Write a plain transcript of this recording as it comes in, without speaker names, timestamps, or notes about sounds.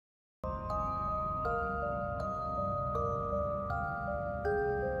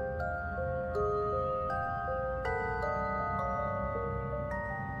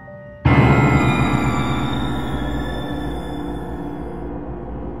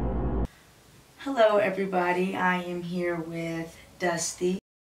Hello everybody, I am here with Dusty,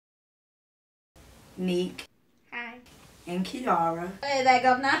 Neek, Hi, and Kiara. Hey there,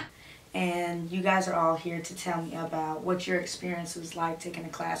 Governor. And you guys are all here to tell me about what your experience was like taking a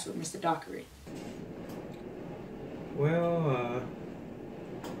class with Mr. Dockery. Well,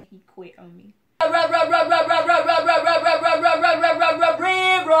 He quit on me.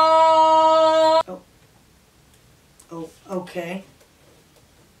 Oh, okay.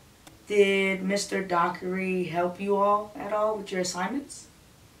 Did Mr. Dockery help you all at all with your assignments?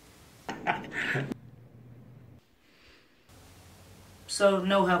 So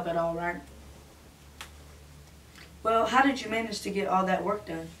no help at all, right? Well, how did you manage to get all that work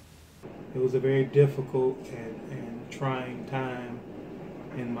done? it was a very difficult and trying time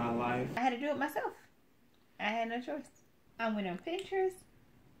in my life. I had to do it myself. I had no choice. I went on Pinterest.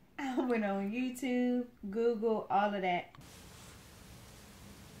 I went on YouTube, Google, all of that.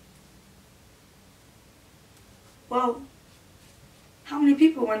 Well, how many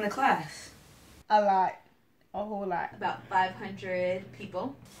people were in the class? A lot. A whole lot. About 500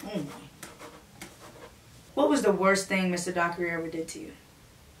 people. Oh. What was the worst thing Mr. Dockery ever did to you?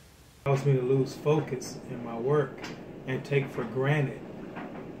 It caused me to lose focus in my work and take for granted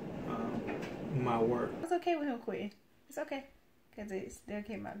my work. It's okay with him quitting. It's okay. Because it still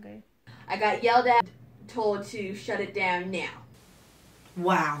came out good. I got yelled at, told to shut it down now.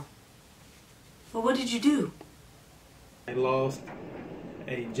 Wow. Well, what did you do? I lost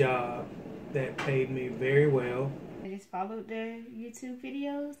a job that paid me very well. I just followed the YouTube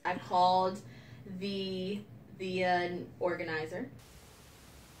videos. I called the organizer.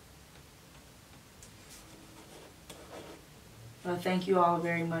 Well, thank you all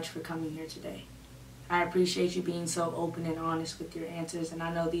very much for coming here today. I appreciate you being so open and honest with your answers, and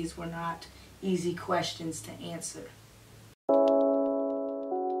I know these were not easy questions to answer.